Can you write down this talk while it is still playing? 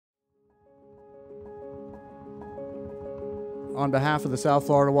on behalf of the South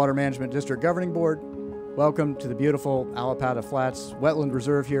Florida Water Management District Governing Board, welcome to the beautiful Allapattah Flats Wetland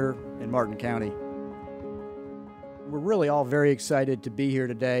Reserve here in Martin County. We're really all very excited to be here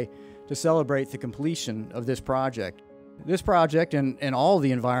today to celebrate the completion of this project. This project and all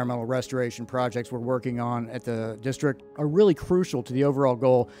the environmental restoration projects we're working on at the district are really crucial to the overall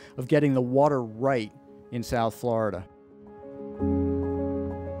goal of getting the water right in South Florida.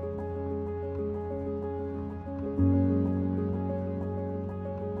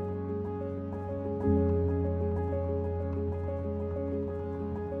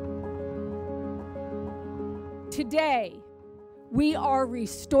 Today, we are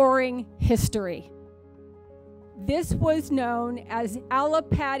restoring history. This was known as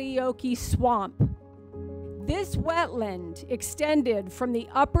Allapattah Swamp. This wetland extended from the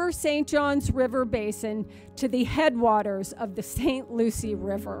upper St. Johns River Basin to the headwaters of the St. Lucie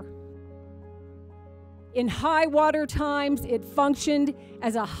River. In high water times, it functioned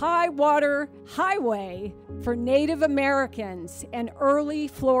as a high water highway for Native Americans and early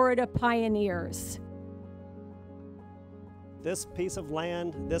Florida pioneers. This piece of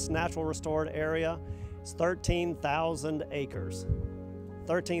land, this natural restored area, is 13,000 acres.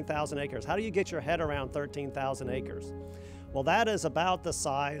 13,000 acres. How do you get your head around 13,000 acres? Well, that is about the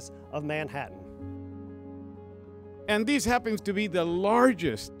size of Manhattan. And this happens to be the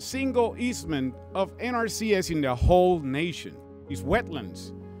largest single easement of NRCS in the whole nation. These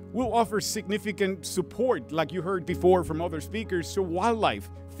wetlands will offer significant support, like you heard before from other speakers, to wildlife,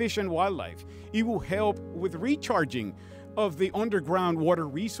 fish and wildlife. It will help with recharging of the underground water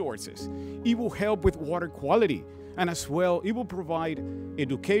resources. It will help with water quality, and as well, it will provide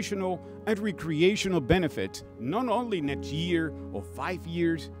educational and recreational benefits, not only next year or 5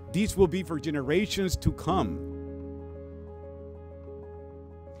 years, these will be for generations to come.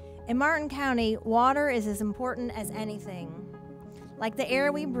 In Martin County, water is as important as anything. Like the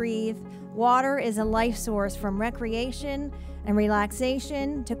air we breathe, water is a life source from recreation and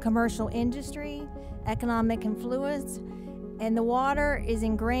relaxation to commercial industry, economic influence, and the water is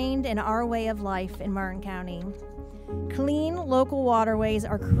ingrained in our way of life in Martin County. Clean local waterways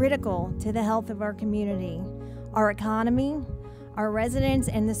are critical to the health of our community, our economy, our residents,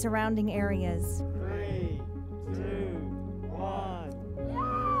 and the surrounding areas. 3, 2, 1.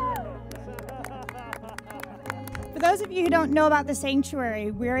 For those of you who don't know about the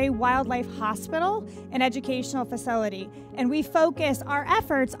sanctuary, we're a wildlife hospital and educational facility, and we focus our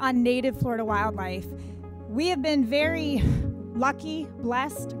efforts on native Florida wildlife. We have been very lucky,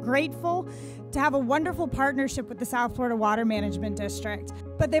 blessed, grateful to have a wonderful partnership with the South Florida Water Management District.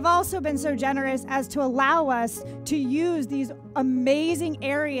 But they've also been so generous as to allow us to use these amazing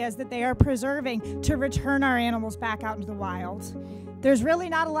areas that they are preserving to return our animals back out into the wild. There's really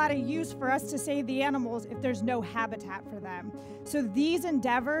not a lot of use for us to save the animals if there's no habitat for them. So these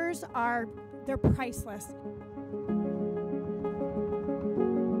endeavors they're priceless.